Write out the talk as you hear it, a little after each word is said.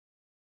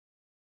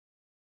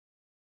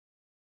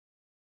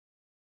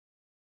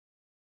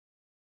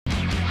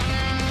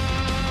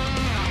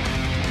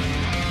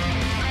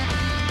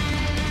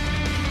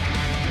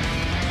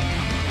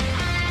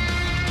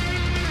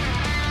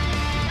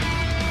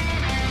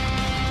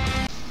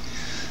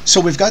So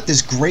we've got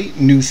this great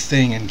new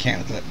thing in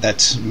Canada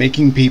that's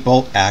making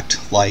people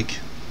act like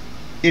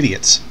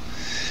idiots.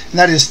 And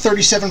that is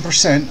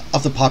 37%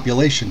 of the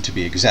population, to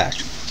be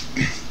exact.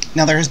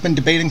 Now, there has been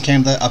debate in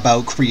Canada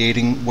about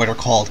creating what are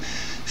called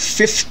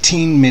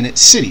 15-minute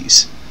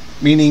cities,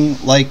 meaning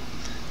like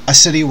a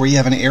city where you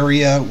have an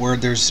area where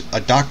there's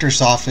a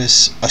doctor's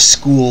office, a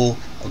school,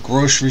 a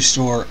grocery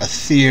store, a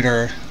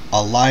theater,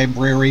 a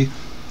library,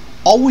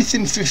 all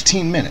within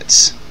 15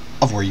 minutes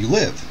of where you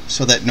live,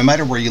 so that no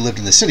matter where you lived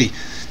in the city,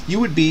 you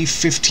would be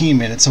 15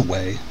 minutes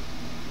away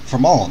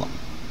from all of them.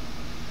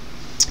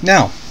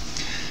 Now,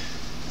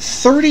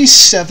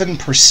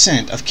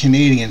 37% of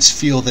Canadians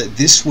feel that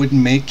this would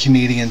make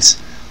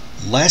Canadians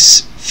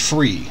less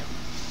free.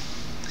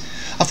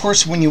 Of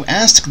course, when you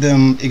ask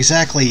them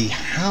exactly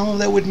how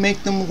that would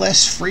make them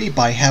less free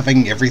by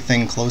having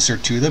everything closer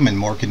to them and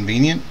more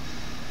convenient,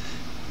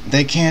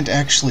 they can't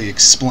actually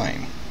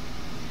explain.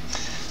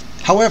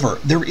 However,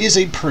 there is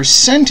a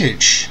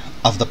percentage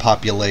of the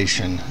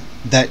population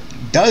that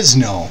does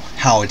know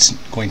how it's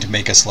going to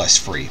make us less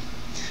free,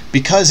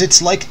 because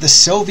it's like the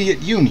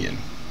Soviet Union.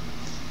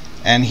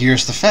 And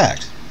here's the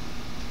fact.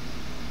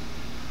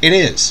 It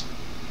is.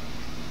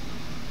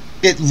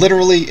 It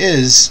literally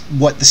is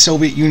what the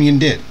Soviet Union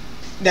did.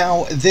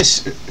 Now,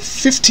 this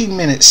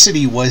 15-minute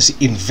city was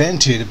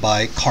invented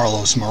by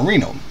Carlos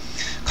Marino.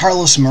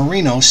 Carlos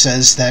Marino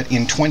says that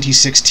in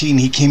 2016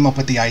 he came up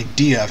with the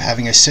idea of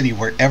having a city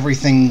where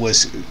everything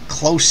was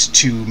close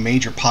to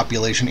major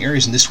population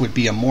areas, and this would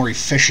be a more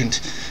efficient,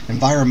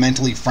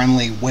 environmentally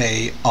friendly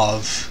way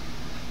of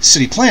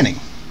city planning.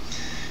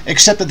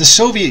 Except that the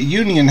Soviet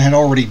Union had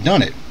already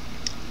done it.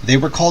 They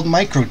were called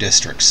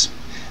micro-districts.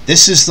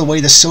 This is the way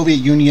the Soviet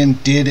Union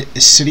did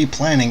city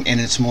planning in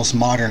its most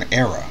modern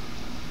era.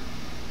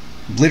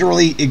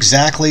 Literally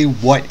exactly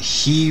what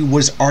he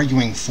was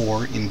arguing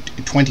for in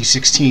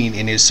 2016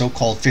 in his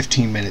so-called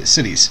 15-minute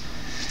cities.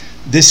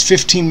 This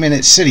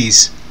 15-minute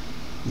cities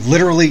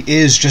literally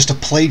is just a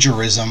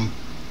plagiarism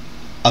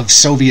of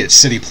Soviet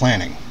city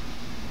planning.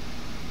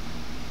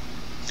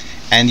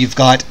 And you've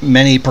got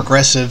many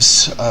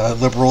progressives,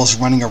 liberals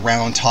running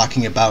around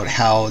talking about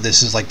how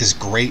this is like this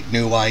great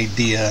new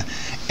idea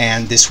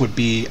and this would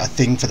be a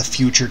thing for the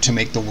future to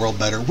make the world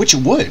better, which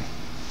it would.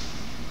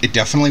 It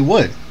definitely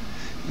would.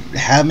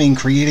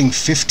 Creating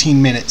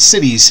 15-minute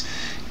cities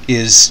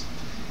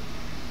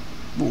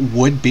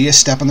would be a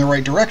step in the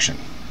right direction.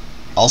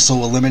 Also,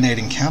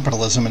 eliminating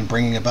capitalism and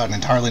bringing about an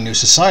entirely new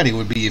society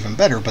would be even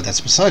better, but that's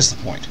besides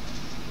the point.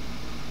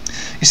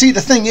 You see,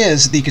 the thing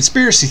is, the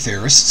conspiracy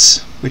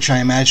theorists, which I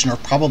imagine are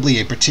probably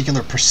a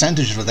particular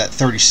percentage of that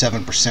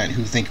 37%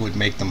 who think it would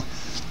make them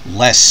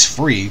less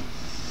free,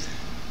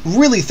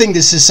 really think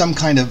this is some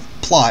kind of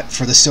plot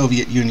for the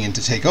Soviet Union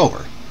to take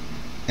over.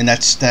 And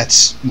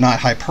that's not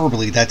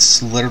hyperbole,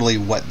 that's literally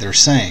what they're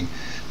saying.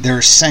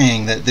 They're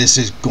saying that this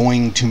is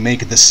going to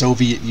make the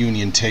Soviet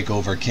Union take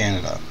over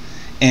Canada.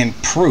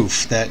 And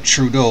proof that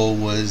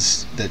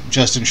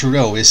Justin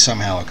Trudeau is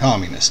somehow a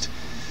communist.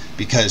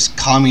 Because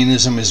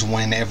communism is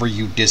whenever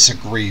you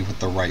disagree with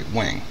the right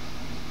wing.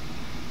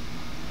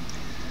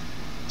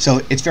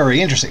 So it's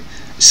very interesting.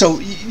 So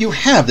you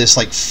have this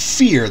like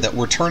fear that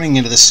we're turning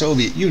into the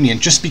Soviet Union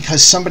just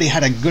because somebody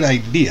had a good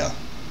idea.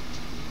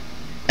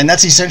 And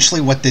that's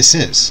essentially what this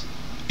is.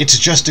 It's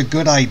just a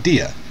good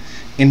idea.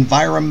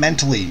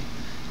 Environmentally,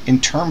 in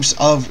terms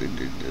of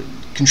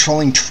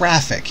controlling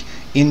traffic,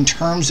 in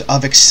terms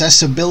of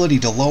accessibility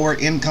to lower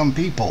income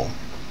people.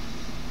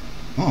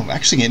 Oh,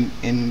 actually in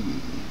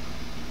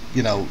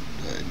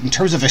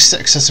terms of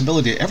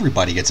accessibility,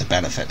 everybody gets a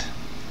benefit.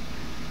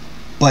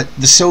 But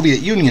the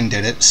Soviet Union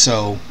did it,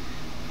 so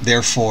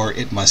therefore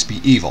it must be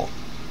evil.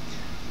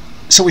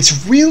 So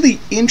it's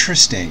really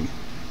interesting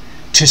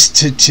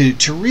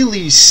to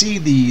really see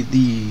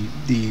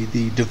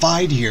the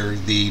divide here,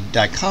 the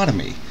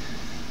dichotomy.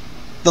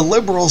 The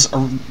liberals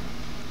are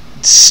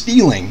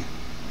stealing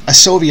a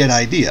Soviet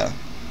idea,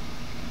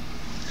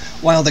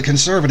 while the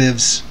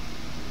conservatives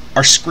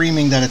are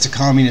screaming that it's a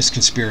communist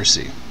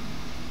conspiracy.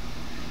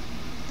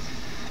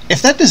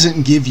 If that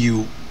doesn't give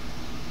you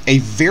a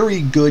very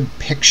good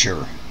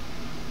picture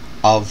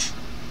of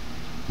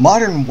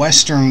modern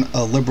Western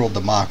liberal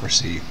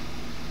democracy,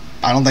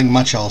 I don't think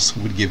much else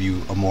would give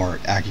you a more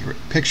accurate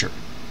picture.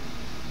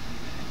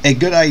 A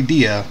good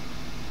idea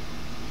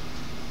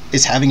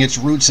is having its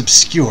roots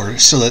obscured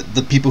so that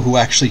the people who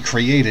actually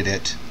created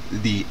it,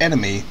 the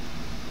enemy,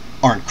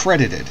 aren't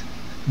credited.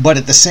 But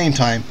at the same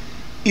time,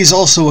 is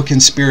also a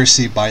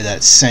conspiracy by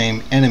that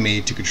same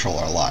enemy to control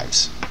our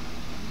lives.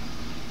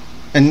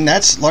 And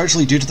that's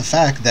largely due to the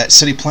fact that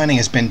city planning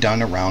has been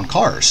done around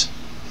cars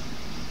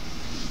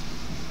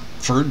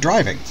for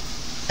driving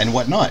and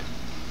whatnot.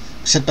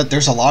 Except that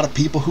there's a lot of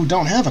people who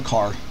don't have a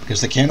car because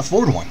they can't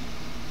afford one.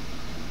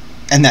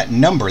 And that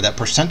number, that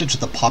percentage of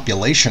the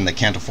population that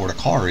can't afford a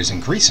car is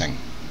increasing.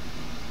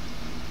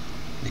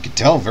 You can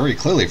tell very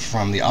clearly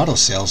from the auto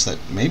sales that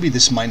maybe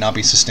this might not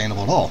be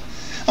sustainable at all.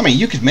 I mean,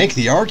 you could make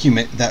the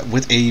argument that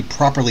with a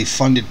properly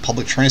funded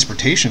public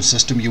transportation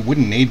system, you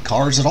wouldn't need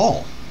cars at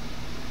all.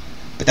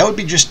 But that would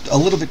be just a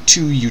little bit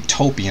too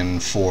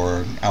utopian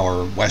for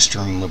our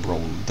Western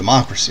liberal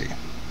democracy.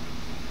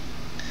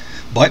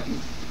 But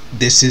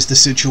this is the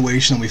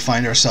situation we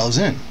find ourselves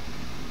in.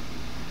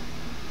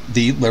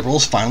 The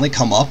liberals finally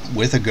come up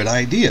with a good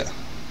idea.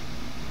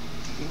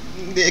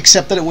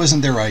 Except that it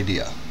wasn't their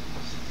idea.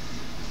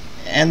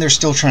 And they're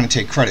still trying to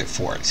take credit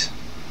for it.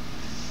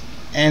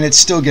 And it's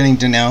still getting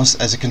denounced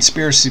as a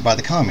conspiracy by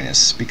the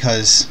communists,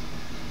 because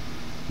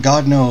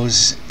God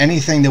knows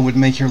anything that would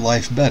make your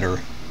life better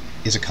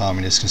is a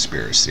communist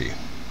conspiracy.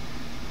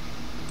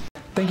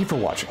 Thank you for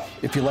watching.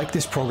 If you like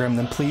this program,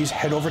 then please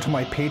head over to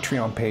my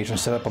Patreon page and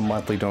set up a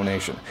monthly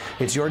donation.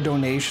 It's your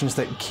donations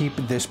that keep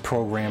this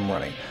program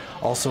running.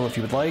 Also, if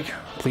you would like,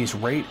 please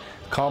rate,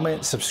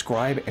 comment,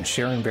 subscribe, and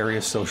share in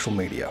various social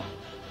media.